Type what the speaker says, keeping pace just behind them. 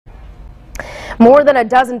More than a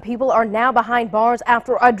dozen people are now behind bars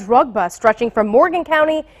after a drug bust stretching from Morgan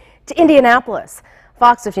County to Indianapolis.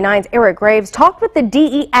 Fox 59's Eric Graves talked with the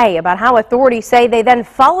DEA about how authorities say they then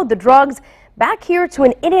followed the drugs back here to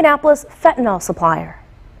an Indianapolis fentanyl supplier.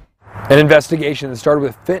 An investigation that started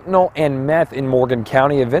with fentanyl and meth in Morgan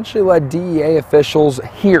County eventually led DEA officials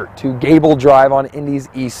here to Gable Drive on Indy's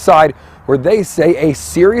east side, where they say a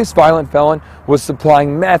serious violent felon was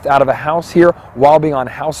supplying meth out of a house here while being on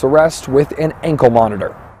house arrest with an ankle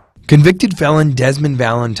monitor. Convicted felon Desmond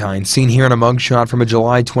Valentine, seen here in a mugshot from a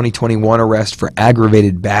July 2021 arrest for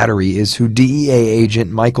aggravated battery, is who DEA agent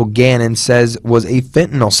Michael Gannon says was a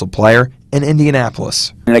fentanyl supplier in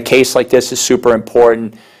Indianapolis. In a case like this, is super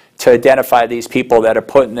important to identify these people that are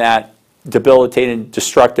putting that debilitating,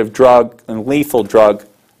 destructive drug and lethal drug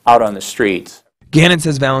out on the streets. Gannon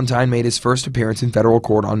says Valentine made his first appearance in federal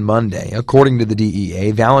court on Monday. According to the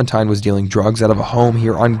DEA, Valentine was dealing drugs out of a home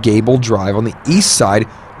here on Gable Drive on the east side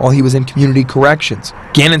while he was in community corrections.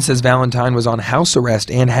 Gannon says Valentine was on house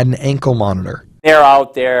arrest and had an ankle monitor. They're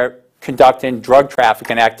out there conducting drug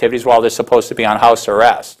trafficking activities while they're supposed to be on house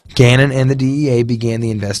arrest. Gannon and the DEA began the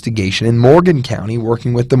investigation in Morgan County,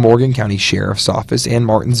 working with the Morgan County Sheriff's Office and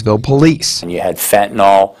Martinsville Police. And you had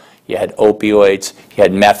fentanyl, you had opioids, you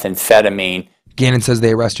had methamphetamine. Gannon says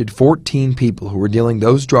they arrested 14 people who were dealing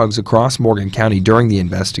those drugs across Morgan County during the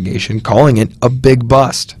investigation, calling it a big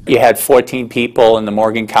bust. You had 14 people in the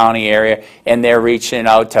Morgan County area, and they're reaching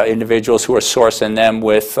out to individuals who are sourcing them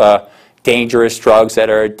with dangerous drugs that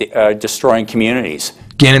are destroying communities.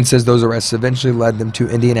 Gannon says those arrests eventually led them to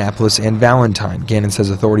Indianapolis and Valentine. Gannon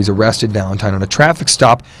says authorities arrested Valentine on a traffic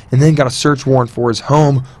stop and then got a search warrant for his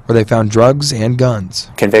home, where they found drugs and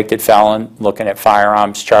guns. Convicted felon looking at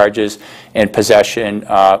firearms charges and possession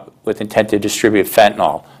with intent to distribute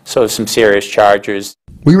fentanyl. So some serious charges.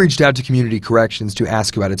 We reached out to Community Corrections to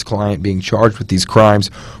ask about its client being charged with these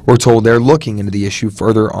crimes. We're told they're looking into the issue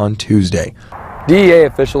further on Tuesday. DEA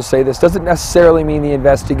officials say this doesn't necessarily mean the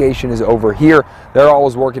investigation is over here. They're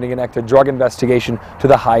always working to connect a drug investigation to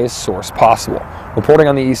the highest source possible. Reporting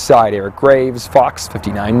on the east side, Eric Graves, Fox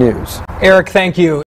 59 News. Eric, thank you.